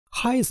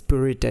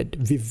High-spirited,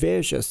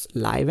 vivacious,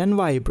 live and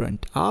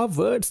vibrant are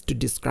words to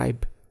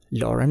describe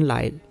Lauren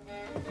Lyle.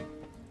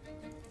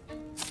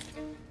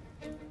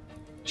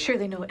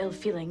 Surely no ill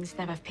feelings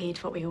now I've paid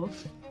what we owe.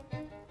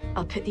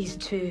 I'll put these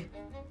 2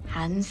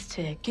 hands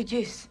to good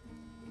use.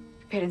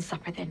 Preparing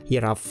supper then.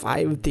 Here are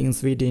 5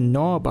 things we didn't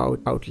know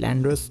about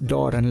Outlander's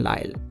Lauren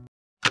Lyle.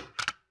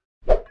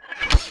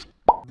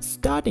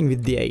 Starting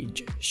with the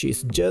age,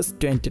 she's just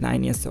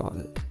 29 years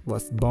old,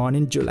 was born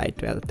in July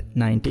 12,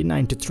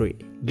 1993,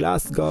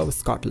 Glasgow,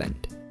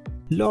 Scotland.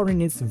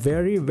 Lauren is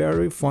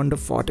very fond of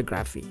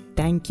photography.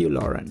 Thank you,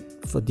 Lauren,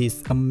 for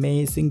these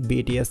amazing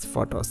BTS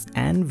photos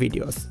and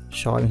videos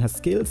showing her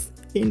skills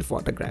in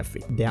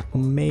photography. They are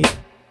amazing.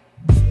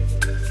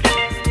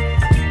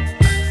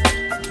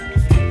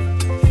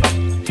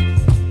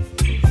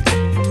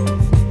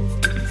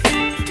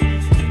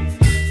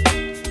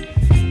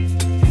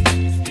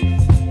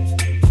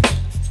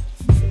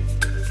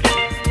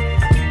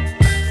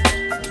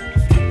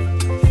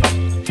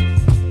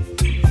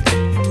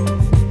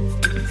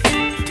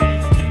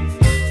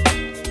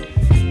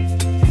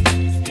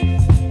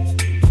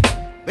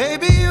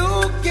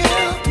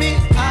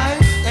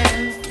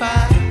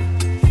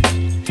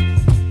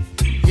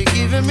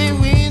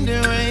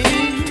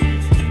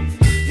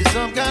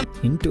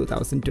 In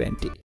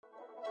 2020.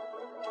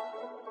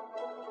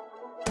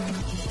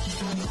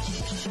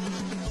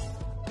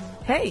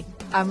 Hey,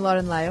 I'm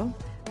Lauren Lyle,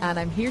 and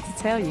I'm here to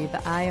tell you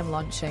that I am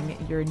launching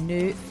your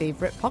new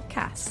favourite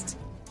podcast,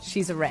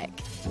 She's a Wreck.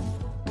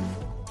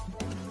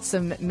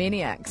 Some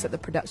maniacs at the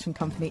production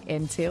company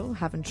Entail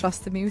have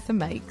entrusted me with the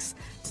mics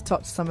to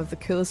talk to some of the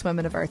coolest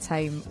women of our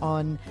time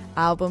on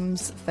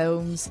albums,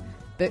 films,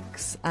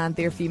 books, and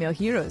their female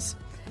heroes.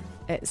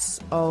 It's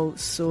all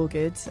so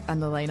good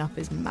and the lineup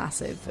is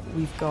massive.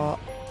 We've got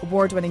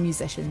award-winning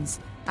musicians,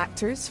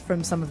 actors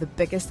from some of the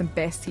biggest and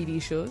best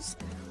TV shows,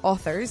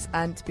 authors,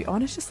 and to be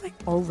honest, just like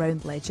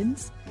all-round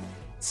legends.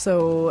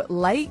 So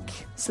like,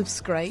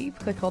 subscribe,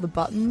 click all the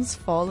buttons,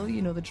 follow,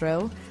 you know the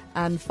drill,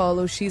 and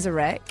follow She's a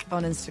Wreck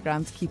on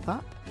Instagram to keep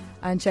up,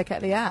 and check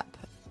out the app.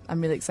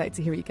 I'm really excited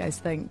to hear what you guys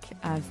think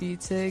and for you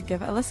to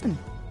give it a listen.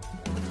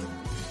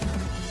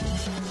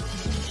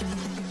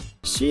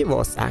 She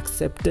was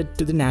accepted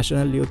to the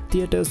National Youth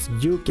Theatre's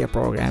UK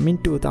program in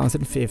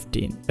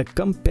 2015. A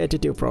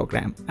competitive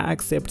program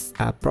accepts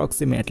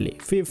approximately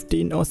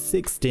 15 or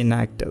 16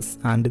 actors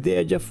under the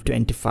age of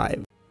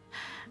 25.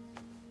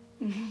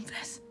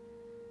 This.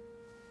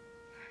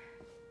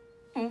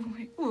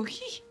 Oh,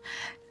 he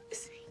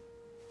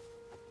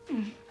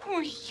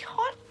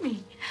hurt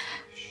me.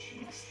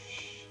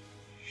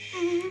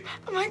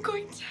 Am I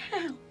going to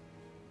hell?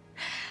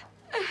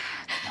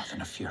 Nothing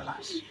to fear,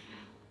 lass.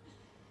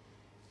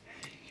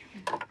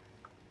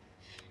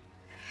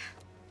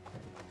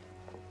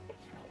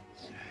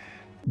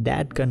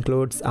 That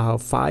concludes our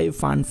 5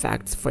 fun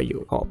facts for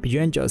you. Hope you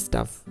enjoy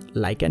stuff.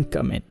 Like and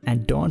comment,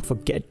 and don't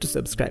forget to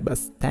subscribe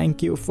us.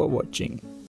 Thank you for watching.